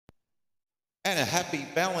And a happy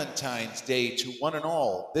Valentine's Day to one and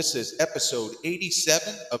all. This is episode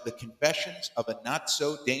 87 of the Confessions of a Not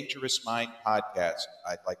So Dangerous Mind podcast.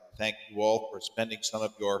 I'd like to thank you all for spending some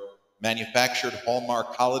of your manufactured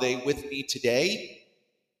Hallmark holiday with me today.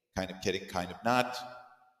 Kind of kidding, kind of not.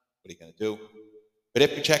 What are you going to do? But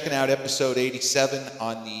if you're checking out episode 87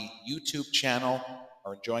 on the YouTube channel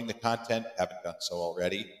or enjoying the content, haven't done so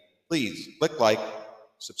already, please click like,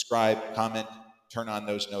 subscribe, comment, turn on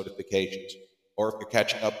those notifications. Or if you're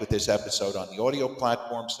catching up with this episode on the audio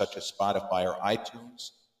platforms such as Spotify or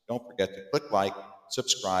iTunes, don't forget to click like,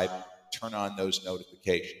 subscribe, turn on those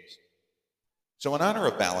notifications. So in honor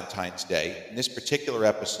of Valentine's Day, in this particular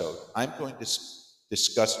episode, I'm going to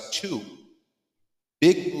discuss two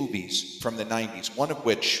big movies from the 90s, one of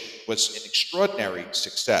which was an extraordinary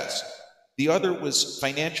success. The other was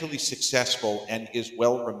financially successful and is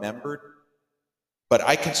well remembered, but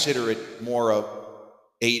I consider it more of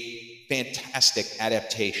a fantastic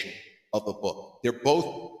adaptation of a book. They're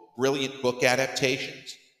both brilliant book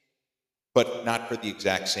adaptations, but not for the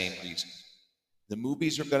exact same reasons. The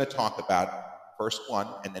movies we're going to talk about, first one,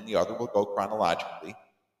 and then the other will go chronologically.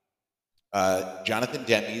 Jonathan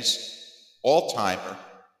Demme's all-timer,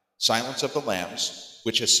 Silence of the Lambs,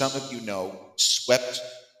 which, as some of you know, swept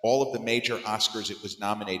all of the major Oscars it was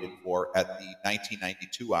nominated for at the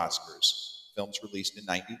 1992 Oscars, films released in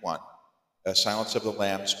 91. Silence of the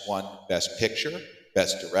Lambs won Best Picture,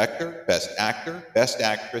 Best Director, Best Actor, Best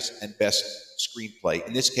Actress, and Best Screenplay.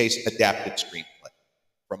 In this case, Adapted Screenplay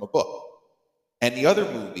from a book. And the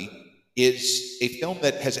other movie is a film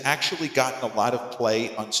that has actually gotten a lot of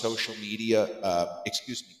play on social media,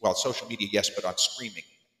 social media, yes, but on streaming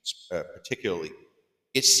particularly.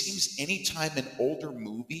 It seems anytime an older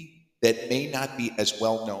movie that may not be as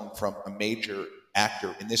well known from a major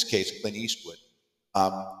actor, in this case, Clint Eastwood,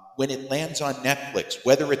 when it lands on Netflix,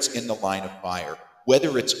 whether it's In the Line of Fire,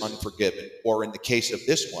 whether it's Unforgiven, or in the case of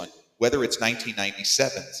this one, whether it's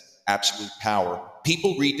 1997's Absolute Power,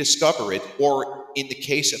 people rediscover it, or in the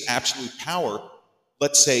case of Absolute Power,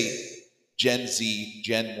 let's say Gen Z,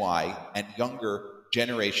 Gen Y, and younger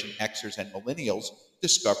Generation Xers and Millennials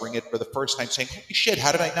discovering it for the first time, saying, holy shit,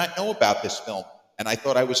 how did I not know about this film? And I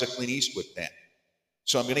thought I was a Clint Eastwood fan.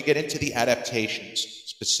 So I'm going to get into the adaptations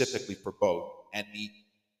specifically for both and the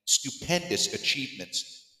stupendous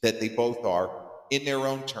achievements that they both are in their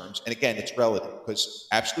own terms. And again, it's relative because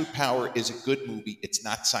Absolute Power is a good movie. It's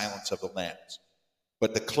not Silence of the Lambs.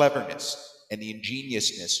 But the cleverness and the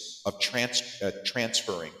ingeniousness of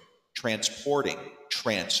transferring, transporting,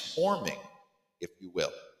 transforming, if you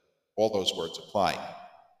will, all those words apply,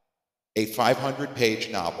 a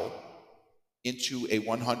 500-page novel into a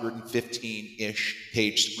 115-ish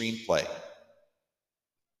page screenplay.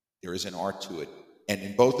 There is an art to it. And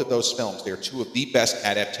in both of those films, they're two of the best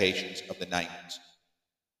adaptations of the 90s.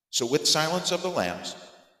 So with Silence of the Lambs,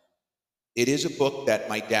 it is a book that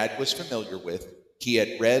my dad was familiar with. He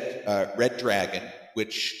had read Red Dragon,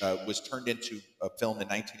 which was turned into a film in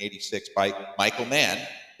 1986 by Michael Mann,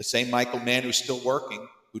 the same Michael Mann who's still working,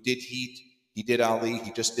 who did Heat, he did Ali,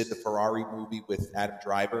 he just did the Ferrari movie with Adam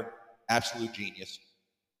Driver, absolute genius.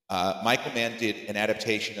 Michael Mann did an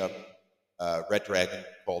adaptation of Red Dragon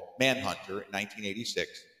called Manhunter in 1986.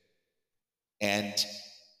 And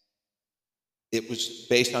it was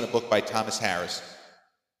based on a book by Thomas Harris,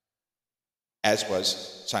 as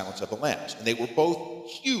was Silence of the Lambs. And they were both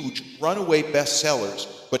huge runaway bestsellers,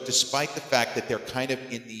 but despite the fact that they're kind of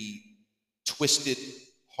in the twisted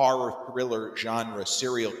horror thriller genre,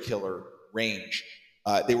 serial killer range,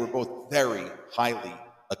 they were both very highly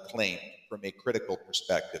acclaimed from a critical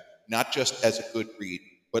perspective, not just as a good read,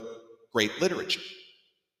 but great literature.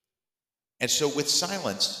 And so with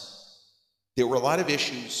Silence, there were a lot of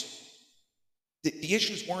issues. The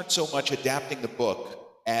issues weren't so much adapting the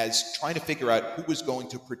book as trying to figure out who was going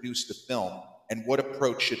to produce the film and what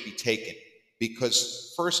approach should be taken.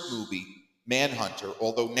 Because first movie, Manhunter,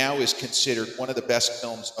 although now is considered one of the best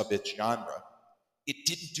films of its genre, it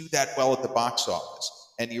didn't do that well at the box office.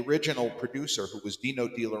 And the original producer, who was Dino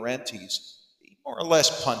De Laurentiis, he more or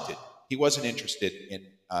less punted. He wasn't interested in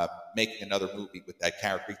making another movie with that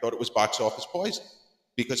character. He thought it was box office poison.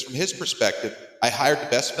 Because from his perspective, I hired the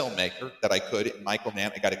best filmmaker that I could in Michael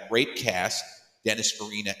Mann. I got a great cast, Dennis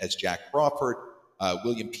Farina as Jack Crawford,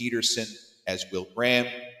 William Peterson as Will Graham,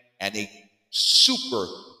 and a super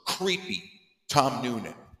creepy Tom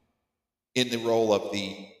Noonan in the role of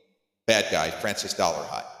the bad guy, Francis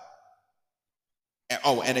Dolarhyde.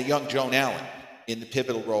 Oh, and a young Joan Allen in the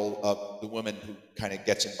pivotal role of the woman who kind of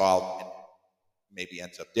gets involved and maybe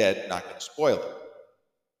ends up dead. Not going to spoil it.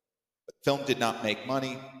 But the film did not make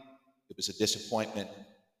money. It was a disappointment.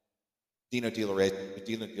 Dino De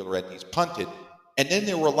Laurentiis punted. And then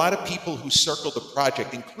there were a lot of people who circled the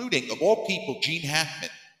project, including, of all people, Gene Hackman.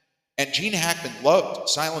 And Gene Hackman loved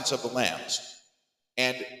Silence of the Lambs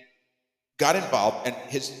and got involved, and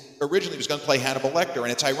originally was going to play Hannibal Lecter,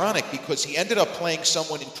 and it's ironic because he ended up playing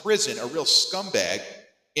someone in prison, a real scumbag,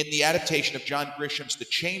 in the adaptation of John Grisham's The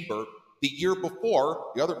Chamber the year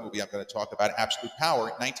before, the other movie I'm going to talk about, Absolute Power,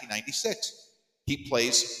 in 1996. He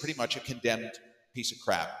plays pretty much a condemned piece of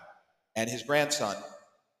crap. And his grandson,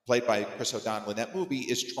 played by Chris O'Donnell in that movie,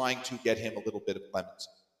 is trying to get him a little bit of clemency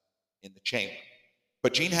in The Chamber.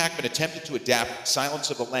 But Gene Hackman attempted to adapt Silence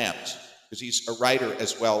of the Lambs, because he's a writer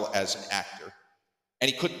as well as an actor, and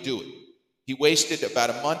he couldn't do it. He wasted about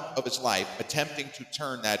a month of his life attempting to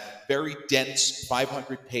turn that very dense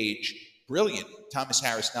 500-page, brilliant Thomas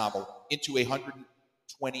Harris novel into a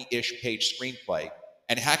 120-ish page screenplay.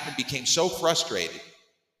 And Hackman became so frustrated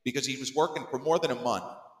because he was working for more than a month,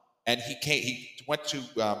 and he went to,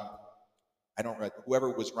 I don't know, whoever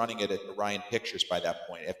was running it at Orion Pictures by that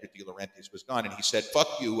point, after De Laurentiis was gone, and he said,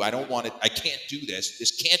 "Fuck you, I don't want it, I can't do this,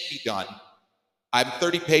 this can't be done. I'm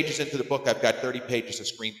 30 pages into the book, I've got 30 pages of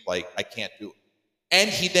screenplay, I can't do it." And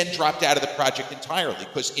he then dropped out of the project entirely,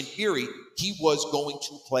 because in theory, he was going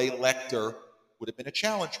to play Lecter, would have been a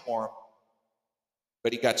challenge for him.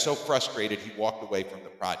 But he got so frustrated, he walked away from the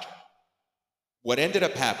project. What ended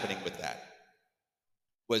up happening with that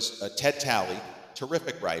was Ted Talley,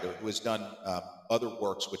 terrific writer who has done other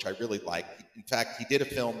works which I really like. In fact, he did a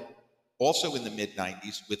film also in the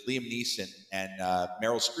mid-90s with Liam Neeson and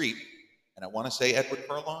Meryl Streep, and I want to say Edward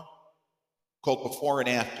Furlong, called Before and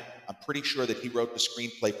After. I'm pretty sure that he wrote the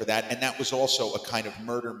screenplay for that, and that was also a kind of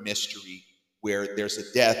murder mystery where there's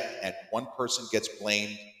a death and one person gets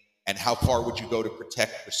blamed, and how far would you go to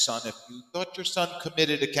protect your son? If you thought your son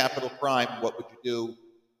committed a capital crime, what would you do?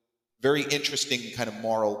 Very interesting kind of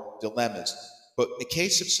moral dilemmas. But in the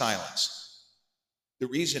case of Silence,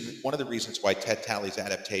 one of the reasons why Ted Talley's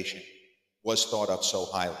adaptation was thought of so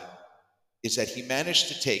highly is that he managed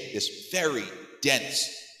to take this very dense,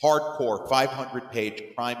 hardcore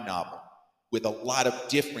 500-page crime novel with a lot of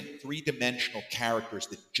different three-dimensional characters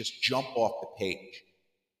that just jump off the page.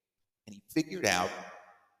 And he figured out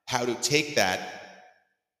how to take that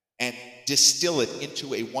and distill it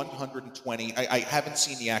into a 120, I haven't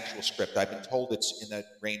seen the actual script, I've been told it's in the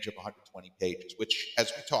range of 120 pages, which,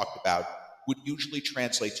 as we talked about, would usually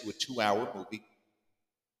translate to a 2-hour movie.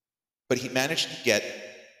 But he managed to get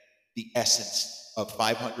the essence of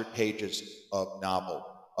 500 pages of novel,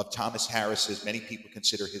 of Thomas Harris's, many people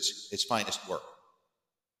consider his finest work,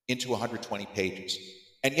 into 120 pages.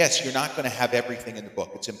 And yes, you're not going to have everything in the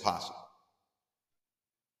book, it's impossible.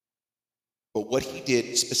 But what he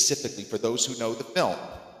did specifically, for those who know the film,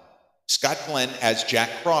 Scott Glenn as Jack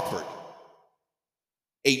Crawford,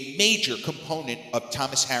 a major component of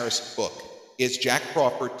Thomas Harris's book is Jack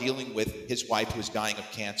Crawford dealing with his wife who is dying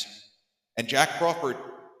of cancer. And Jack Crawford,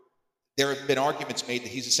 there have been arguments made that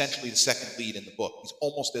he's essentially the second lead in the book. He's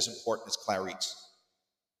almost as important as Clarice.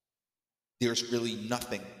 There's really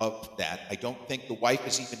nothing of that. I don't think the wife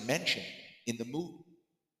is even mentioned in the movie.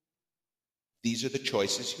 These are the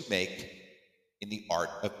choices you make in the art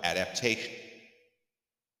of adaptation.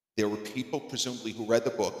 There were people, presumably, who read the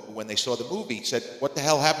book, who, when they saw the movie, said, "What the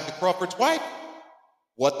hell happened to Crawford's wife?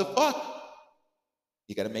 What the fuck?"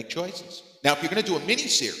 You got to make choices. Now, if you're going to do a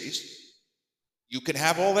miniseries, you can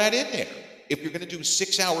have all that in there. If you're going to do a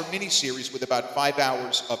 6-hour miniseries with about 5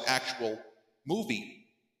 hours of actual movie,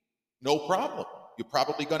 no problem. You're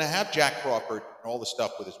probably going to have Jack Crawford and all the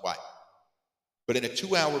stuff with his wife. But in a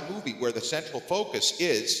 2-hour movie where the central focus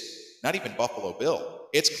is not even Buffalo Bill,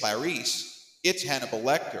 it's Clarice, it's Hannibal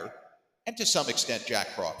Lecter, and to some extent Jack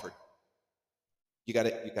Crawford, you got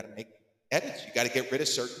to make edits. You got to get rid of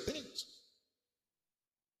certain things.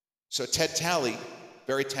 So Ted Talley,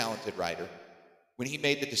 very talented writer, when he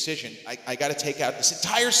made the decision, I got to take out this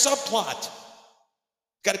entire subplot. It's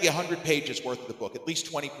got to be 100 pages worth of the book, at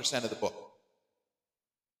least 20% of the book.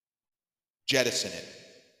 Jettison it,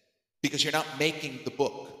 because you're not making the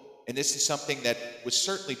book. And this is something that was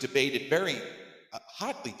certainly debated, very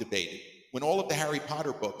hotly debated, when all of the Harry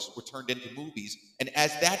Potter books were turned into movies. And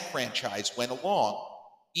as that franchise went along,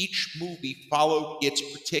 each movie followed its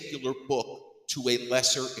particular book to a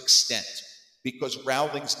lesser extent, because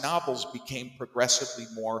Rowling's novels became progressively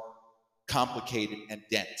more complicated and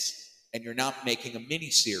dense. And you're not making a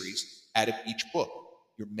miniseries out of each book.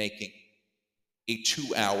 You're making a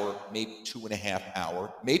 2-hour, maybe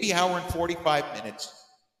 2.5-hour, maybe hour and 45 minutes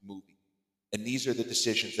movie. And these are the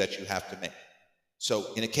decisions that you have to make.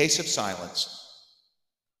 So in a case of Silence,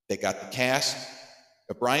 they got the cast.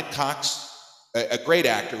 Brian Cox a great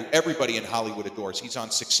actor who everybody in Hollywood adores. He's on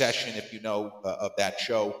Succession, if you know of that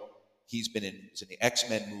show. He's in the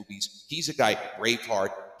X-Men movies. He's a guy, Braveheart.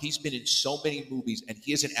 He's been in so many movies, and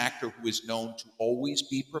he is an actor who is known to always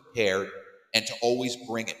be prepared and to always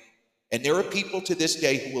bring it. And there are people to this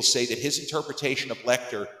day who will say that his interpretation of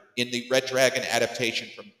Lecter in the Red Dragon adaptation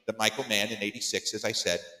from the Michael Mann in '86, as I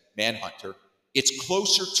said, Manhunter, it's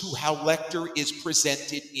closer to how Lecter is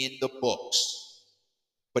presented in the books.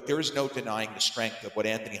 But there is no denying the strength of what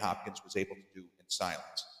Anthony Hopkins was able to do in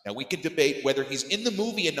Silence. Now, we can debate whether he's in the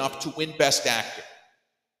movie enough to win Best Actor.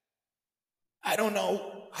 I don't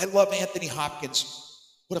know. I love Anthony Hopkins.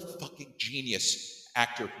 What a fucking genius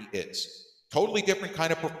actor he is. Totally different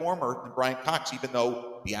kind of performer than Brian Cox, even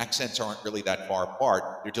though the accents aren't really that far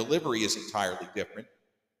apart. Their delivery is entirely different.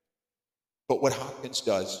 But what Hopkins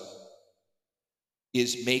does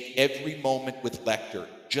is make every moment with Lecter,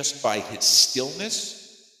 just by his stillness,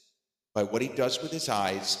 by what he does with his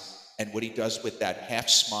eyes, and what he does with that half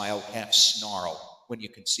smile, half snarl, when you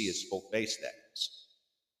can see his full face, that is.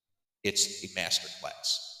 It's a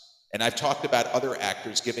masterclass. And I've talked about other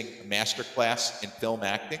actors giving a masterclass in film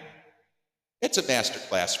acting. It's a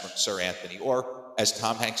masterclass from Sir Anthony, or as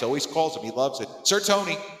Tom Hanks always calls him, he loves it, Sir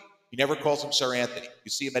Tony. He never calls him Sir Anthony. You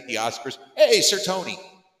see him at the Oscars, hey, Sir Tony.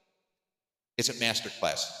 It's a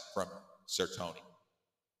masterclass from Sir Tony.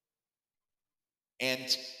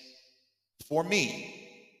 And for me,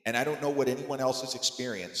 and I don't know what anyone else has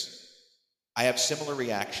experienced, I have similar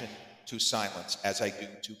reaction to Silence as I do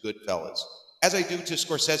to Goodfellas, as I do to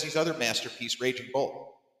Scorsese's other masterpiece, Raging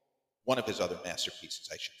Bull. One of his other masterpieces,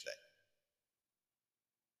 I should say.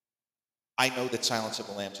 I know that Silence of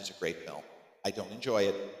the Lambs is a great film. I don't enjoy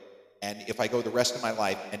it. And if I go the rest of my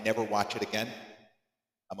life and never watch it again,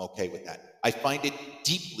 I'm okay with that. I find it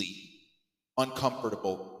deeply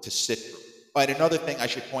uncomfortable to sit through. But another thing I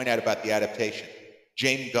should point out about the adaptation,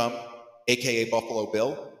 James Gumb, aka Buffalo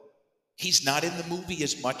Bill, he's not in the movie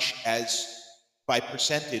as much as, by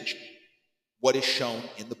percentage, what is shown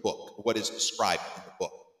in the book, what is described in the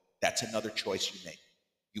book. That's another choice you make.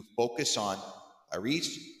 You focus on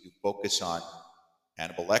Clarice, you focus on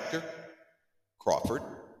Hannibal Lecter, Crawford,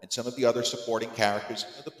 and some of the other supporting characters,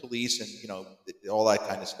 the police and all that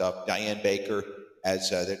kind of stuff. Diane Baker, as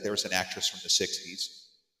there was an actress from the 60s.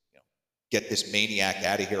 Get this maniac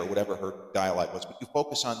out of here, or whatever her dialogue was. But you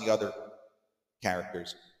focus on the other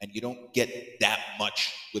characters, and you don't get that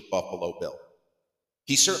much with Buffalo Bill.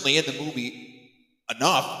 He's certainly in the movie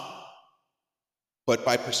enough, but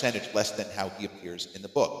by percentage less than how he appears in the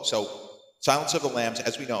book. So Silence of the Lambs,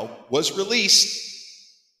 as we know, was released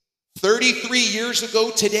 33 years ago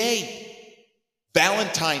today,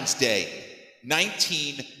 Valentine's Day,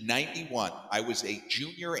 1991. I was a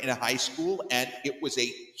junior in a high school, and it was a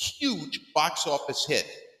huge box office hit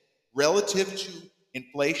relative to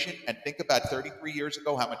inflation. And think about 33 years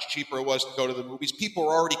ago, how much cheaper it was to go to the movies. People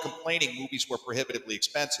were already complaining movies were prohibitively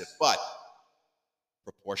expensive, but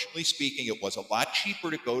proportionally speaking, it was a lot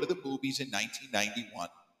cheaper to go to the movies in 1991.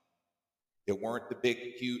 There weren't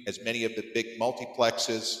as many of the big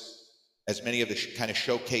multiplexes, as many of the kind of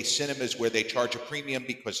showcase cinemas where they charge a premium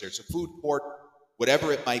because there's a food court,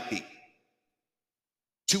 whatever it might be.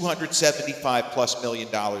 $275+ million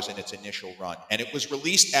in its initial run. And it was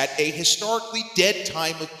released at a historically dead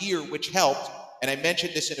time of year, which helped. And I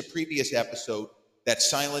mentioned this in a previous episode, that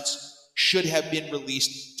Silence should have been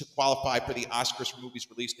released to qualify for the Oscars for movies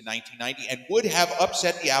released in 1990 and would have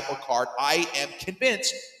upset the apple cart. I am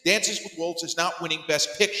convinced Dances with Wolves is not winning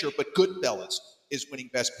Best Picture, but Goodfellas is winning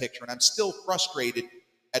Best Picture. And I'm still frustrated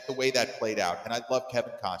at the way that played out. And I love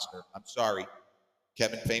Kevin Costner. I'm sorry.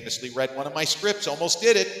 Kevin famously read one of my scripts, almost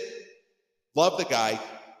did it. Love the guy.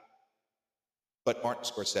 But Martin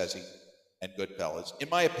Scorsese and Goodfellas, in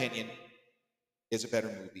my opinion, is a better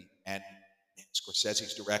movie. And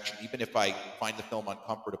Scorsese's direction, even if I find the film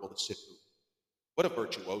uncomfortable to sit through, what a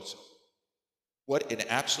virtuoso. What an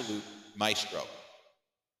absolute maestro.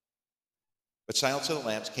 But Silence of the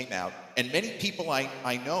Lambs came out, and many people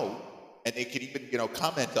I know, and they could even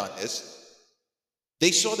comment on this,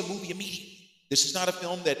 they saw the movie immediately. This is not a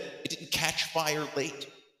film that it didn't catch fire late.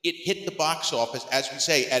 It hit the box office, as we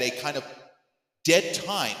say, at a kind of dead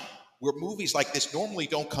time where movies like this normally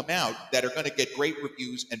don't come out that are going to get great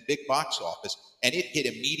reviews and big box office, and it hit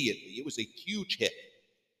immediately. It was a huge hit.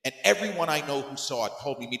 And everyone I know who saw it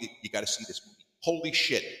told me immediately, you got to see this movie. Holy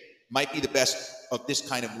shit, might be the best of this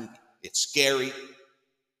kind of movie. It's scary.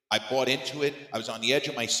 I bought into it. I was on the edge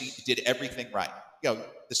of my seat. It did everything right. The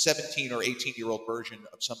 17 or 18-year-old version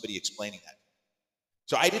of somebody explaining that.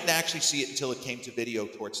 So I didn't actually see it until it came to video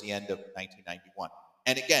towards the end of 1991.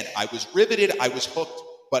 And again, I was riveted. I was hooked.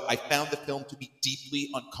 but I found the film to be deeply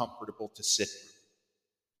uncomfortable to sit through.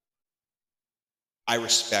 I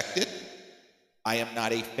respect it. I am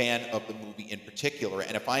not a fan of the movie in particular,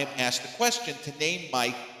 and if I am asked the question to name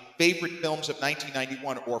my favorite films of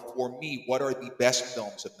 1991, or for me, what are the best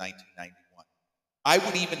films of 1991, I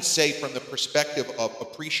would even say from the perspective of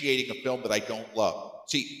appreciating a film that I don't love.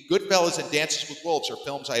 See, Goodfellas and Dances with Wolves are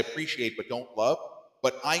films I appreciate but don't love,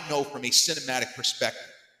 but I know from a cinematic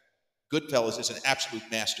perspective, Goodfellas is an absolute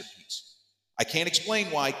masterpiece. I can't explain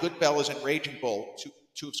why Goodfellas and Raging Bull,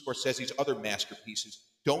 two of Scorsese's other masterpieces,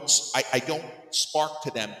 I don't spark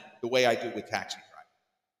to them the way I do with Taxi Driver,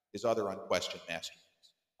 his other unquestioned masterpiece.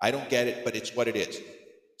 I don't get it, but it's what it is.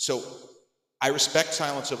 So I respect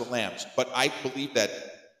Silence of the Lambs, but I believe that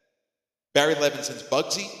Barry Levinson's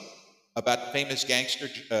Bugsy, about the famous gangster,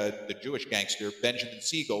 the Jewish gangster, Benjamin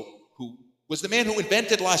Siegel, who was the man who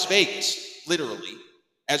invented Las Vegas, literally,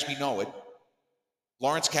 as we know it,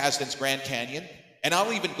 Lawrence Kasdan's Grand Canyon, and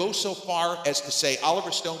I'll even go so far as to say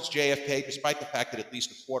Oliver Stone's JFK, despite the fact that at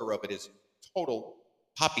least a quarter of it is total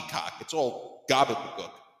poppycock. It's all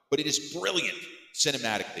gobbledygook, but it is brilliant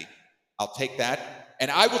cinematically. I'll take that.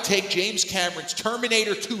 And I will take James Cameron's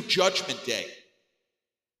Terminator 2 Judgment Day.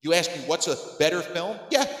 You ask me, what's a better film?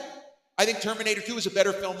 Yeah, I think Terminator 2 is a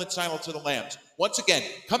better film than Silence of the Lambs. Once again,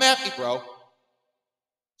 come at me, bro.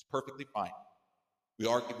 It's perfectly fine. We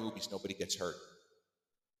argue movies, nobody gets hurt.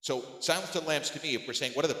 So Silence of the Lambs, to me, if we're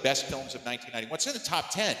saying what are the best films of 1991, it's in the top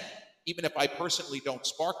 10. Even if I personally don't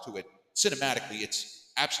spark to it, cinematically,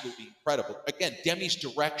 it's absolutely incredible. Again, Demi's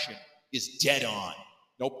direction is dead on,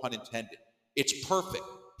 no pun intended. It's perfect.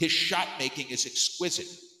 His shot making is exquisite,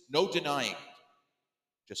 no denying it.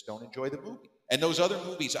 Just don't enjoy the movie. And those other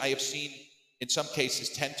movies I have seen, in some cases,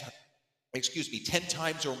 10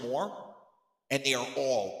 times or more, and they are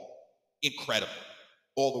all incredible,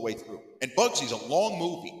 all the way through. And Bugsy's a long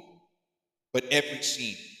movie, but every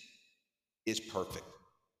scene is perfect.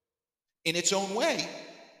 In its own way,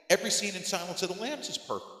 every scene in Silence of the Lambs is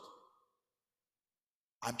perfect.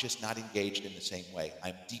 I'm just not engaged in the same way.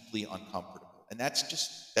 I'm deeply uncomfortable. And that's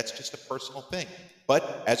just a personal thing.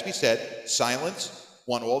 But as we said, Silence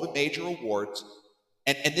won all the major awards.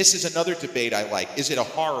 And this is another debate I like. Is it a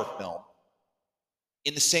horror film?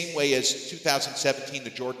 In the same way as 2017, the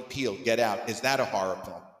Jordan Peele, Get Out, is that a horror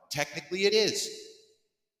film? Technically it is.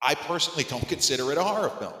 I personally don't consider it a horror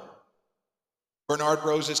film. Bernard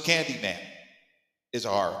Rose's Candyman is a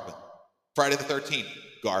horror film. Friday the 13th,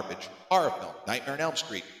 garbage, horror film. Nightmare on Elm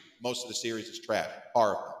Street, most of the series is trash,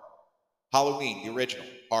 horror film. Halloween, the original,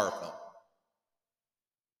 horror film.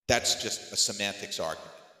 That's just a semantics argument.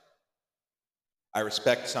 I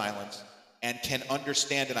respect Silence and can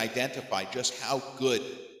understand and identify just how good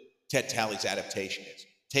Ted Talley's adaptation is.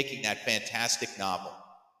 Taking that fantastic novel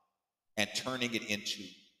and turning it into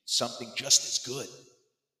something just as good.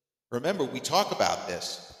 Remember, we talk about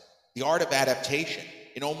this, the art of adaptation.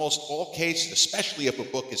 In almost all cases, especially if a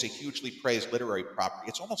book is a hugely praised literary property,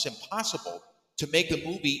 it's almost impossible to make the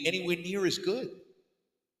movie anywhere near as good.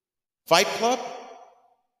 Fight Club,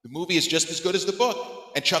 the movie is just as good as the book.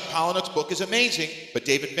 And Chuck Palahniuk's book is amazing, but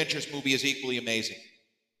David Fincher's movie is equally amazing.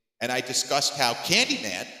 And I discussed how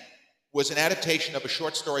Candyman was an adaptation of a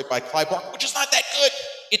short story by Clive Barker, which is not that good.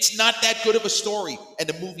 It's not that good of a story. And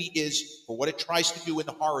the movie is, for what it tries to do in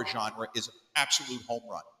the horror genre, is an absolute home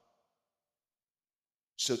run.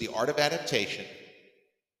 So The Art of Adaptation,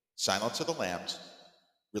 Silence of the Lambs,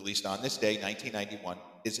 released on this day, 1991,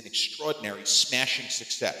 is an extraordinary, smashing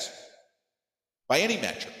success by any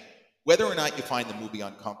metric. Whether or not you find the movie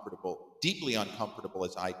uncomfortable, deeply uncomfortable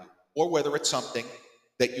as I do, or whether it's something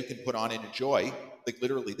that you can put on and enjoy, like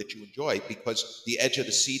literally that you enjoy, because the edge of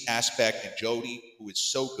the seat aspect, and Jodie, who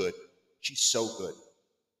is so good, she's so good.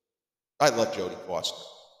 I love Jodie Foster.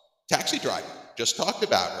 Taxi Driver, just talked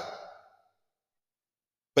about her.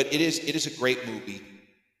 But it is a great movie.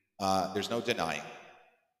 There's no denying.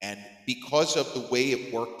 And because of the way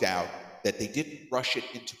it worked out, that they didn't rush it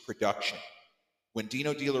into production. When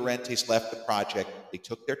Dino De Laurentiis left the project, they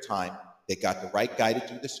took their time, they got the right guy to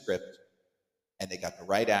do the script, and they got the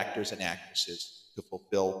right actors and actresses to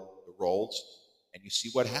fulfill the roles, and you see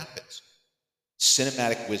what happens.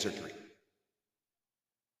 Cinematic wizardry.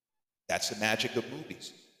 That's the magic of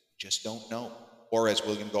movies. You just don't know. Or as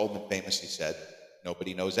William Goldman famously said,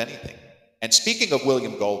 nobody knows anything. And speaking of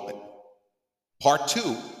William Goldman, part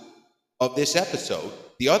 2 of this episode,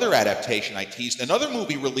 the other adaptation I teased, another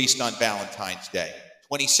movie released on Valentine's Day,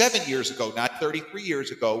 27 years ago, not 33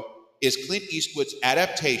 years ago, is Clint Eastwood's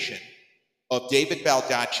adaptation of David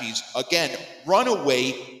Baldacci's, again,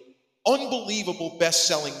 runaway, unbelievable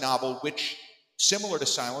best-selling novel, which, similar to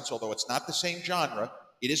Silence, although it's not the same genre,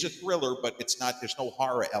 It is a thriller, but it's not, there's no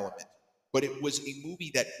horror element. But it was a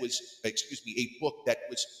movie that was, excuse me, a book that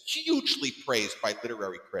was hugely praised by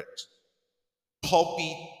literary critics.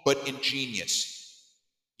 Pulpy, but ingenious.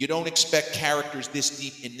 You don't expect characters this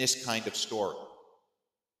deep in this kind of story.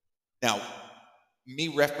 Now,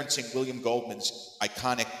 me referencing William Goldman's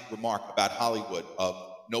iconic remark about Hollywood of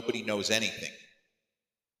nobody knows anything.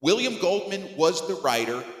 William Goldman was the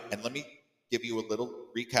writer, and let me give you a little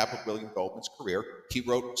recap of William Goldman's career. He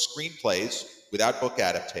wrote screenplays without book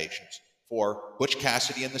adaptations for Butch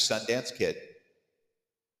Cassidy and the Sundance Kid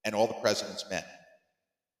and All the President's Men,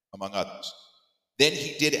 among others. Then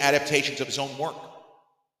he did adaptations of his own work.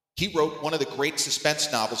 He wrote one of the great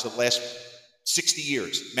suspense novels of the last 60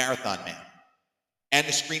 years, Marathon Man, and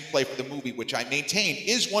the screenplay for the movie, which I maintain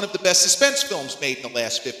is one of the best suspense films made in the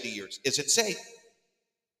last 50 years. Is it safe?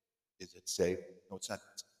 Is it safe? No, it's not.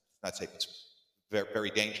 It's not safe. It's very, very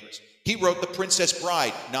dangerous. He wrote the Princess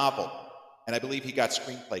Bride novel, and I believe he got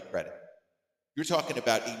screenplay credit. You're talking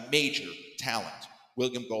about a major talent,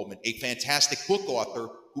 William Goldman, a fantastic book author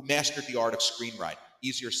who mastered the art of screenwriting.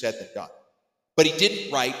 Easier said than done. But he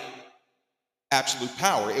didn't write Absolute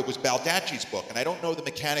Power. It was Baldacci's book, and I don't know the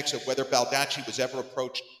mechanics of whether Baldacci was ever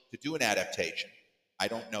approached to do an adaptation. I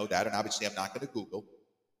don't know that, and obviously I'm not going to Google.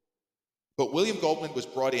 But William Goldman was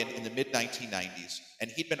brought in the mid-1990s, and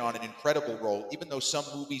he'd been on an incredible role, even though some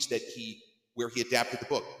movies where he adapted the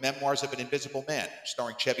book. Memoirs of an Invisible Man,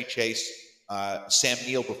 starring Chevy Chase, Sam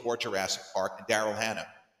Neill before Jurassic Park, and Daryl Hannah.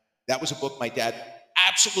 That was a book my dad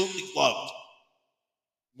absolutely loved.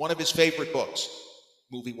 One of his favorite books.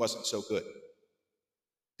 Movie wasn't so good.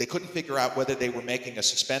 They couldn't figure out whether they were making a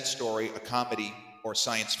suspense story, a comedy, or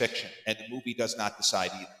science fiction, and the movie does not decide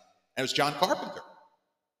either. And it was John Carpenter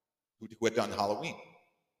who had done Halloween.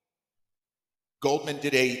 Goldman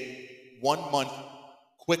did a 1-month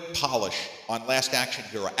quick polish on Last Action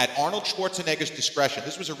Hero at Arnold Schwarzenegger's discretion.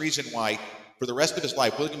 This was a reason why, for the rest of his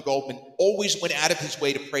life, William Goldman always went out of his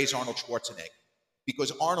way to praise Arnold Schwarzenegger,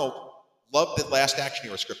 because Arnold loved the Last Action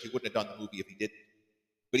Hero script. He wouldn't have done the movie if he didn't.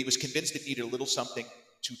 But he was convinced it needed a little something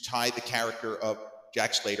to tie the character of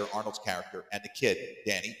Jack Slater, Arnold's character, and the kid,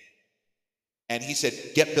 Danny. And he said,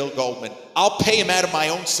 get Bill Goldman. I'll pay him out of my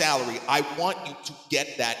own salary. I want you to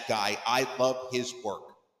get that guy. I love his work.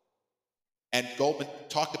 And Goldman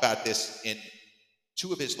talked about this in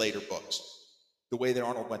 2 of his later books, the way that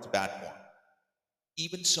Arnold went to bat for him.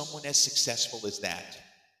 Even someone as successful as that,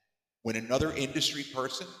 when another industry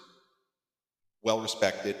person,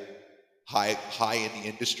 well-respected, high in the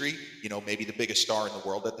industry, maybe the biggest star in the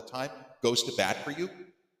world at the time, goes to bat for you,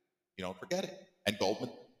 you don't forget it. And Goldman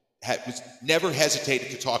was never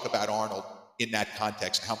hesitated to talk about Arnold in that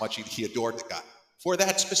context, how much he adored the guy. For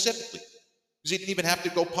that specifically. Because he didn't even have to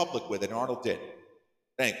go public with it, and Arnold did.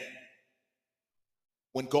 Anyway,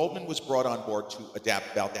 when Goldman was brought on board to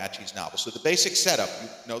adapt Baldacci's novel, so the basic setup, you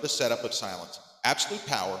know the setup of Silence. Absolute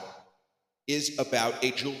Power is about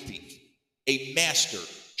a jewel thief, a master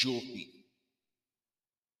jewel thief,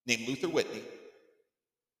 named Luther Whitney,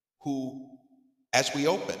 who, as we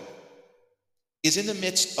open, is in the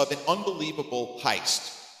midst of an unbelievable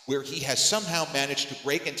heist where he has somehow managed to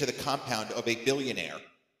break into the compound of a billionaire,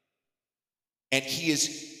 and he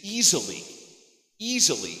is easily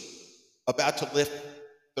about to lift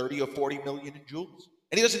 30 or 40 million in jewels.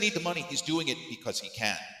 And he doesn't need the money, he's doing it because he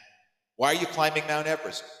can. Why are you climbing Mount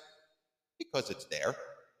Everest? Because it's there.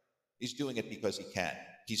 He's doing it because he can.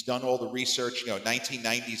 He's done all the research.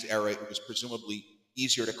 1990s era, it was presumably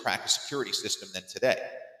easier to crack a security system than today.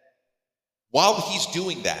 While he's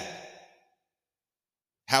doing that,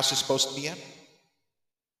 house is supposed to be empty.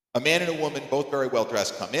 A man and a woman, both very well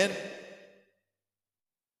dressed, come in.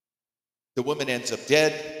 The woman ends up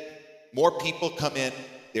dead. More people come in.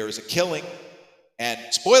 There is a killing. And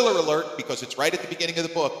spoiler alert, because it's right at the beginning of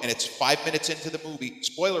the book and it's 5 minutes into the movie,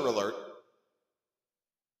 spoiler alert,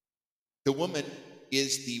 the woman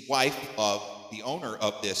is the wife of the owner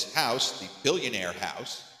of this house, the billionaire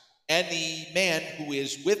house, and the man who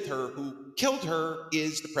is with her, who killed her,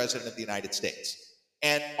 is the President of the United States.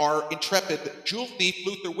 And our intrepid jewel thief,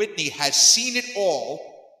 Luther Whitney, has seen it all.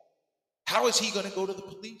 How is he going to go to the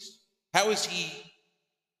police? How is he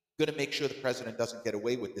going to make sure the president doesn't get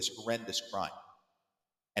away with this horrendous crime?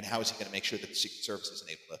 And how is he going to make sure that the Secret Service isn't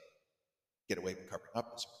able to get away with covering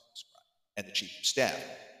up this horrendous crime? And the chief of staff,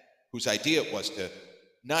 whose idea it was to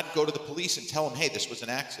not go to the police and tell them, hey, this was an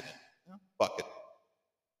accident. Fuck it.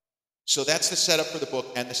 So that's the setup for the book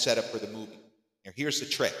and the setup for the movie. Now here's the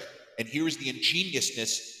trick, and here's the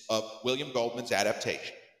ingeniousness of William Goldman's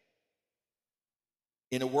adaptation.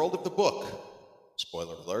 In a world of the book,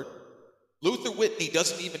 spoiler alert, Luther Whitney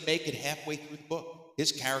doesn't even make it halfway through the book.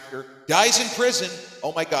 his character dies in prison.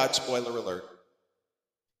 Oh my God, spoiler alert.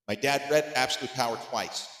 My dad read Absolute Power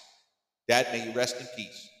twice. Dad, may you rest in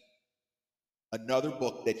peace. Another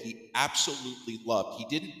book that he absolutely loved. He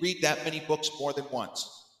didn't read that many books more than once.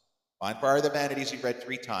 Bonfire of the Vanities he read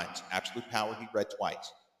 3 times. Absolute Power he read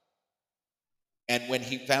twice. And when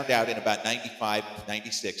he found out in about 95,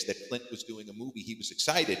 96 that Clint was doing a movie, he was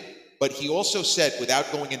excited. But he also said,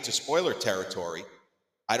 without going into spoiler territory,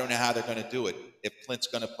 I don't know how they're going to do it if Clint's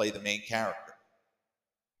going to play the main character.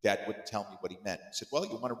 Dad wouldn't tell me what he meant. He said, well,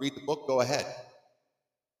 you want to read the book? Go ahead.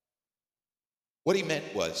 What he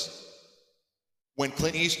meant was, when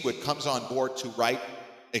Clint Eastwood comes on board to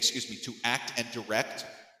to act and direct,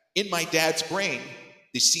 in my dad's brain,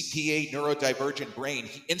 the CPA neurodivergent brain,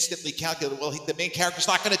 he instantly calculated, well, the main character's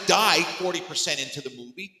not going to die 40% into the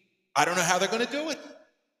movie. I don't know how they're going to do it.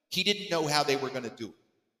 He didn't know how they were going to do it.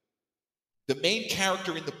 The main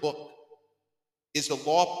character in the book is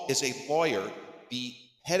a lawyer, the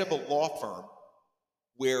head of a law firm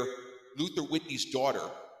where Luther Whitney's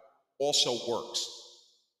daughter also works.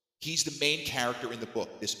 He's the main character in the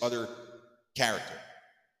book, this other character.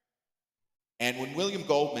 And when William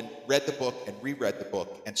Goldman read the book and reread the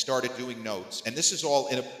book and started doing notes, and this is all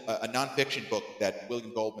in a nonfiction book that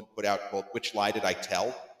William Goldman put out called Which Lie Did I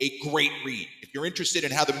Tell? A great read. If you're interested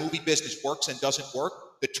in how the movie business works and doesn't work,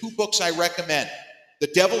 the 2 books I recommend, The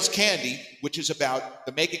Devil's Candy, which is about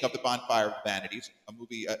the making of the Bonfire of Vanities, a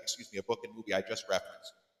book and movie I just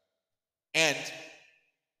referenced, and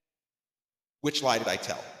Which Lie Did I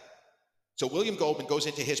Tell? So William Goldman goes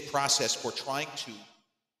into his process for trying to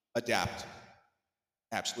adapt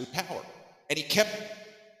Absolute Power. And he kept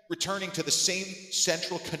returning to the same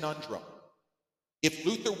central conundrum. If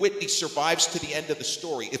Luther Whitney survives to the end of the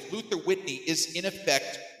story, if Luther Whitney is in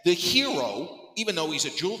effect the hero, even though he's a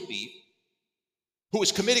jewel thief, who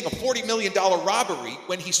is committing a $40 million robbery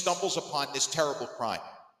when he stumbles upon this terrible crime,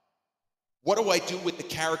 what do I do with the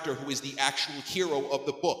character who is the actual hero of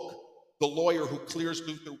the book, the lawyer who clears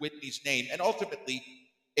Luther Whitney's name and ultimately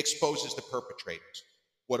exposes the perpetrators?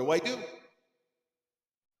 What do I do?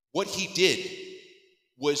 What he did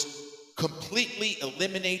was completely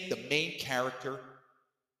eliminate the main character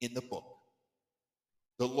in the book,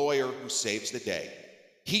 the lawyer who saves the day.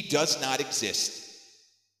 He does not exist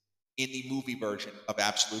in the movie version of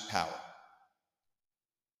Absolute Power.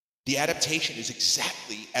 The adaptation is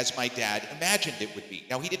exactly as my dad imagined it would be.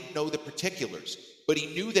 Now, he didn't know the particulars, but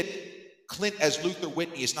he knew that Clint as Luther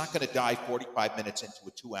Whitney is not going to die 45 minutes into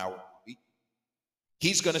a 2-hour movie.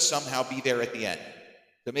 He's going to somehow be there at the end.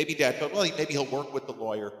 So maybe Dad thought, well, maybe he'll work with the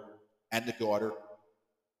lawyer and the daughter.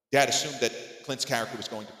 Dad assumed that Clint's character was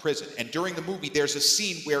going to prison. And during the movie, there's a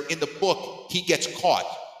scene where in the book, he gets caught.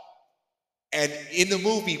 And in the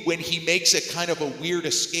movie, when he makes a kind of a weird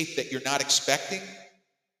escape that you're not expecting,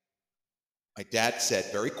 my dad said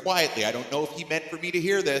very quietly, I don't know if he meant for me to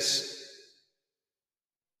hear this.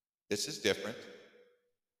 This is different.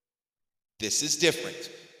 This is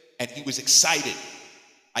different. And he was excited.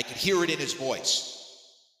 I could hear it in his voice.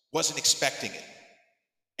 Wasn't expecting it.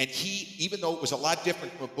 And he, even though it was a lot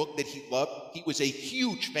different from a book that he loved, he was a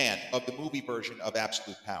huge fan of the movie version of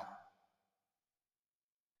Absolute Power.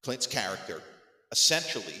 Clint's character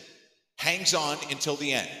essentially hangs on until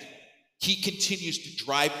the end. He continues to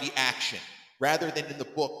drive the action rather than in the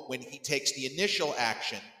book when he takes the initial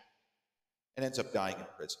action and ends up dying in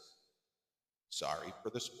prison. Sorry for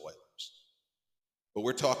the spoilers. But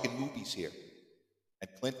we're talking movies here. And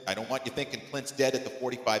Clint, I don't want you thinking Clint's dead at the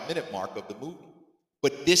 45-minute mark of the movie.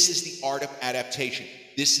 But this is the art of adaptation.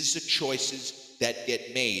 This is the choices that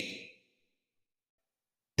get made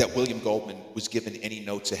that William Goldman was given any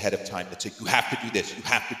notes ahead of time that said, you have to do this, you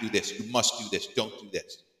have to do this, you must do this, don't do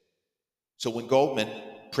this. So when Goldman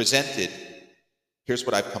presented, here's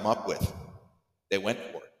what I've come up with, they went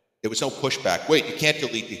for it. There was no pushback. Wait, you can't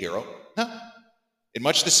delete the hero. No. In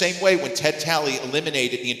much the same way when Ted Talley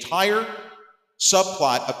eliminated the entire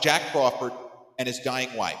subplot of Jack Crawford and his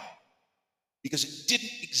dying wife. Because you didn't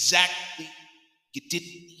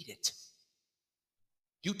need it.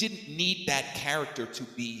 You didn't need that character to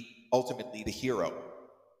be ultimately the hero.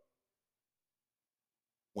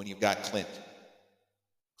 When you've got Clint,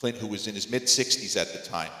 who was in his mid-60s at the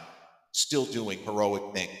time, still doing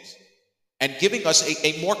heroic things, and giving us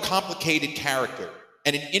a more complicated character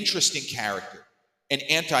and an interesting character, an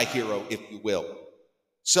anti-hero, if you will.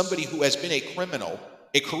 Somebody who has been a criminal,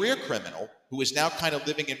 a career criminal, who is now kind of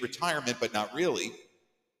living in retirement, but not really,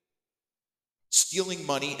 stealing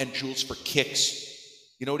money and jewels for kicks.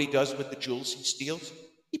 You know what he does with the jewels he steals?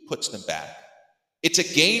 He puts them back. It's a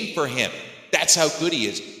gain for him. That's how good he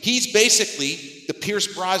is. He's basically the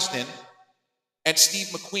Pierce Brosnan And Steve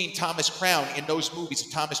McQueen, Thomas Crown, in those movies,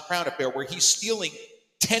 the Thomas Crown Affair, where he's stealing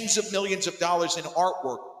tens of millions of dollars in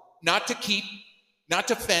artwork, not to keep, not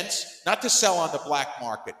to fence, not to sell on the black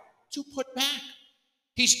market, to put back.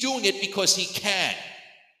 He's doing it because he can.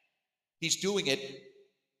 He's doing it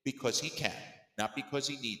because he can, not because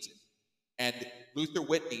he needs it. And Luther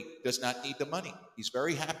Whitney does not need the money. He's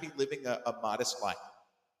very happy living a modest life.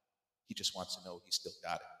 He just wants to know he's still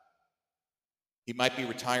got it. He might be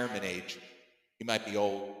retirement age. He might be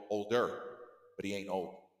older, but he ain't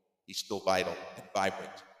old. He's still vital and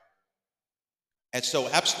vibrant. And so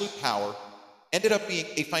Absolute Power ended up being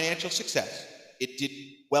a financial success. It did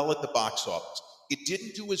well at the box office. It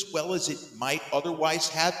didn't do as well as it might otherwise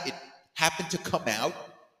have. It happened to come out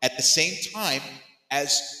at the same time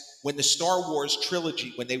as when the Star Wars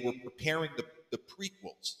trilogy, when they were preparing the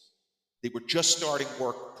prequels. They were just starting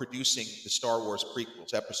work producing the Star Wars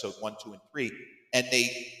prequels, episode 1, 2, and 3, and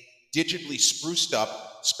they digitally spruced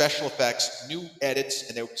up special effects, new edits,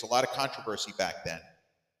 and there was a lot of controversy back then.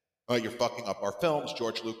 Oh, you're fucking up our films.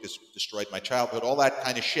 George Lucas destroyed my childhood, all that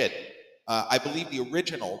kind of shit. I believe the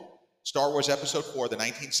original Star Wars Episode 4, the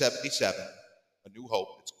 1977, A New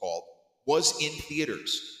Hope it's called, was in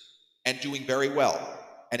theaters and doing very well.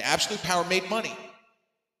 And Absolute Power made money,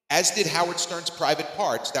 as did Howard Stern's Private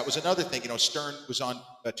Parts. That was another thing. You know, Stern was on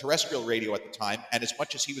terrestrial radio at the time, and as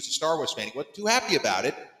much as he was a Star Wars fan, he wasn't too happy about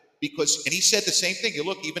it because, and he said the same thing. You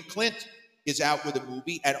look, even Clint is out with a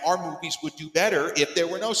movie, and our movies would do better if there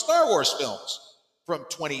were no Star Wars films from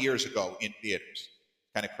 20 years ago in theaters.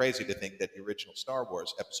 Kind of crazy to think that the original Star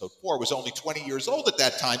Wars Episode 4 was only 20 years old at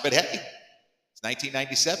that time, but hey, it's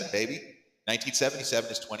 1997, baby.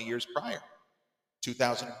 1977 is 20 years prior.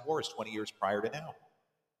 2004 is 20 years prior to now.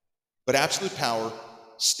 But Absolute Power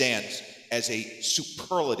stands as a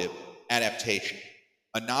superlative adaptation,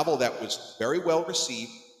 a novel that was very well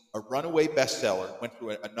received, a runaway bestseller, went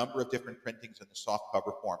through a number of different printings in the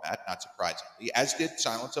softcover format, not surprisingly, as did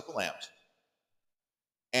Silence of the Lambs.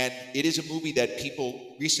 And it is a movie that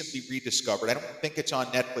people recently rediscovered. I don't think it's on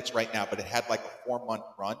Netflix right now, but it had like a 4-month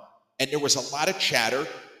run. And there was a lot of chatter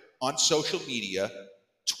on social media,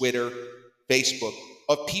 Twitter, Facebook,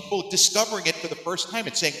 of people discovering it for the first time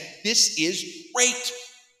and saying, this is great.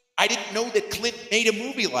 I didn't know that Clint made a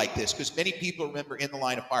movie like this, because many people remember In the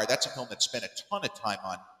Line of Fire. That's a film that spent a ton of time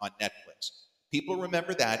on Netflix. People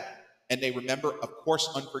remember that, and they remember, of course,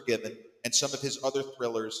 Unforgiven and some of his other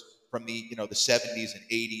thrillers from the 70s and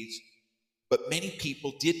 80s. But many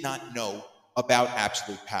people did not know about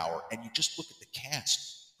Absolute Power. And you just look at the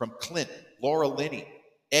cast from Clint, Laura Linney,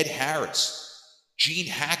 Ed Harris, Gene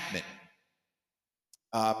Hackman,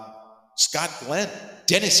 Scott Glenn,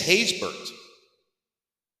 Dennis Haysbert,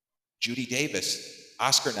 Judy Davis,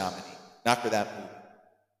 Oscar nominee, not for that movie.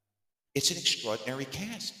 It's an extraordinary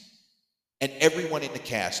cast. And everyone in the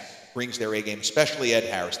cast brings their A game, especially Ed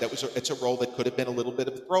Harris. It's a role that could have been a little bit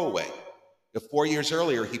of a throwaway. 4 years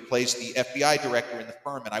earlier, he plays the FBI director in The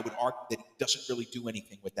Firm, and I would argue that he doesn't really do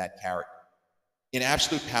anything with that character. In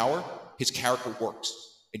Absolute Power, his character works.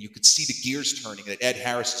 And you could see the gears turning, that Ed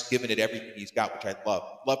Harris has given it everything he's got, which I love.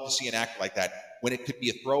 Love to see an actor like that. When it could be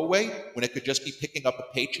a throwaway, when it could just be picking up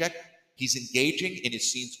a paycheck, he's engaging in his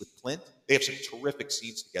scenes with Clint. They have some terrific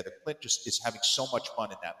scenes together. Clint just is having so much fun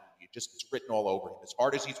in that movie. It's written all over him. As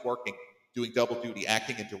hard as he's working, doing double duty,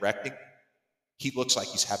 acting and directing, he looks like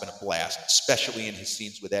he's having a blast, especially in his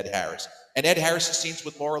scenes with Ed Harris. And Ed Harris's scenes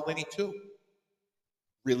with Laura Linney, too.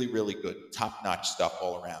 Really, really good. Top-notch stuff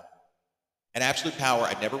all around. And Absolute Power,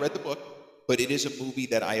 I've never read the book, but it is a movie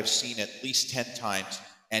that I have seen at least 10 times,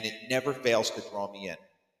 and it never fails to draw me in.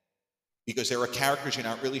 Because there are characters you're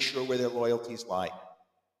not really sure where their loyalties lie.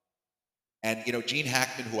 And, Gene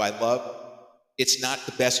Hackman, who I love, it's not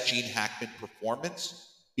the best Gene Hackman performance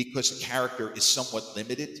because the character is somewhat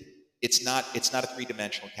limited. It's not a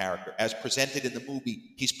three-dimensional character. As presented in the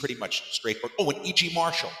movie, he's pretty much straightforward. Oh, and E.G.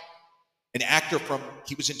 Marshall, an actor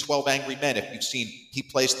he was in 12 Angry Men, if you've seen, he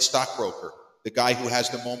plays the stockbroker, the guy who has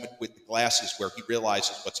the moment with the glasses where he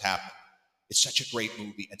realizes what's happening. It's such a great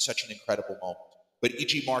movie and such an incredible moment. But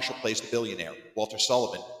E.G. Marshall plays the billionaire, Walter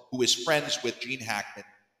Sullivan, who is friends with Gene Hackman,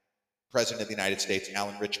 President of the United States,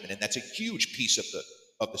 Alan Richman, and that's a huge piece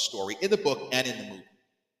of the story in the book and in the movie.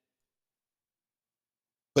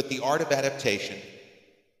 But the art of adaptation,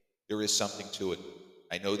 there is something to it.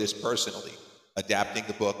 I know this personally. Adapting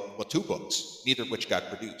the book, well, 2 books, neither of which got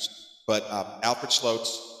produced. But Alfred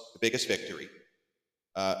Sloat's The Biggest Victory,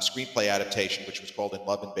 screenplay adaptation, which was called In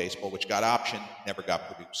Love and Baseball, which got optioned, never got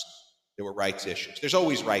produced. There were rights issues. There's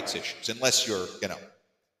always rights issues, unless you're,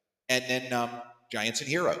 And then Giants and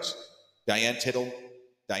Heroes. Diane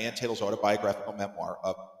Tittle's autobiographical memoir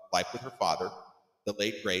of life with her father, the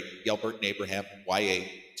late, great Gilbert and Abraham,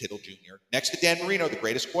 Y.A. Tittle Jr., next to Dan Marino, the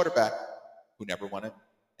greatest quarterback who never won an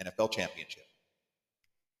NFL championship.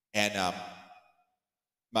 And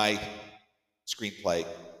my screenplay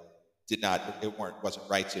wasn't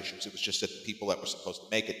rights issues. It was just that the people that were supposed to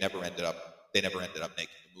make it never ended up making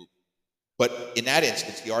the movie. But in that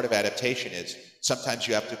instance, the art of adaptation is sometimes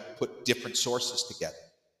you have to put different sources together.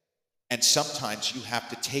 And sometimes you have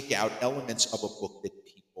to take out elements of a book that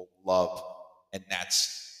people love. And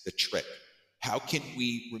that's the trick. How can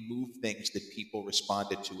we remove things that people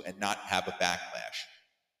responded to and not have a backlash?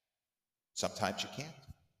 Sometimes you can't.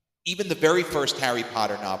 Even the very first Harry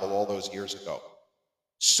Potter novel all those years ago,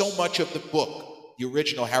 so much of the book, the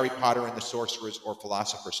original Harry Potter and the Sorcerer's or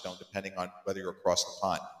Philosopher's Stone, depending on whether you're across the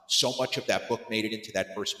pond, so much of that book made it into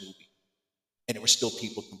that first movie. And there were still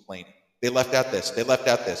people complaining. They left out this, they left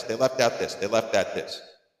out this, they left out this, they left out this.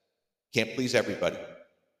 Can't please everybody,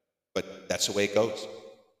 but that's the way it goes.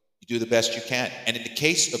 You do the best you can. And in the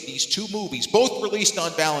case of these two movies, both released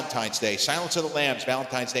on Valentine's Day, Silence of the Lambs,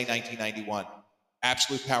 Valentine's Day 1991,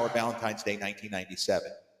 Absolute Power, Valentine's Day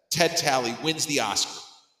 1997, Ted Tally wins the Oscar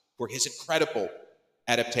for his incredible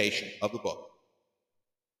adaptation of the book.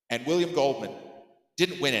 And William Goldman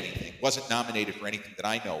didn't win anything, wasn't nominated for anything that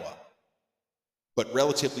I know of. But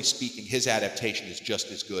relatively speaking, his adaptation is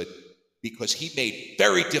just as good because he made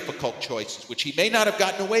very difficult choices, which he may not have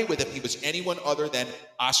gotten away with if he was anyone other than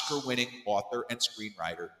Oscar-winning author and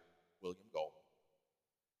screenwriter William Goldman.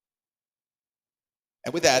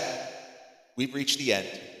 And with that, we've reached the end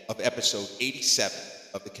of episode 87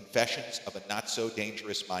 of the Confessions of a Not So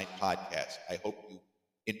Dangerous Mind podcast. I hope you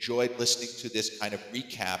enjoyed listening to this kind of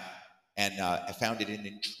recap, and I found it an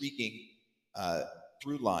intriguing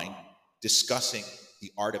through line discussing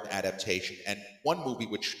the art of adaptation. And one movie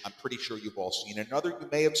which I'm pretty sure you've all seen, another you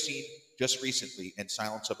may have seen just recently, in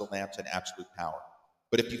Silence of the Lambs and Absolute Power.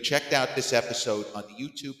 But if you've checked out this episode on the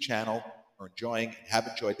YouTube channel or have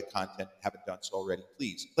enjoyed the content, haven't done so already,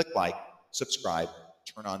 please click like, subscribe,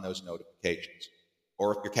 turn on those notifications.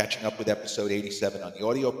 Or if you're catching up with episode 87 on the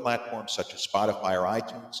audio platforms such as Spotify or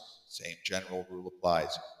iTunes, same general rule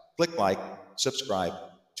applies. Click like, subscribe,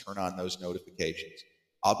 turn on those notifications.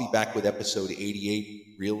 I'll be back with episode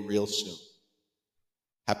 88 real soon.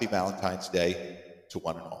 Happy Valentine's Day to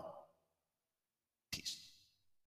one and all.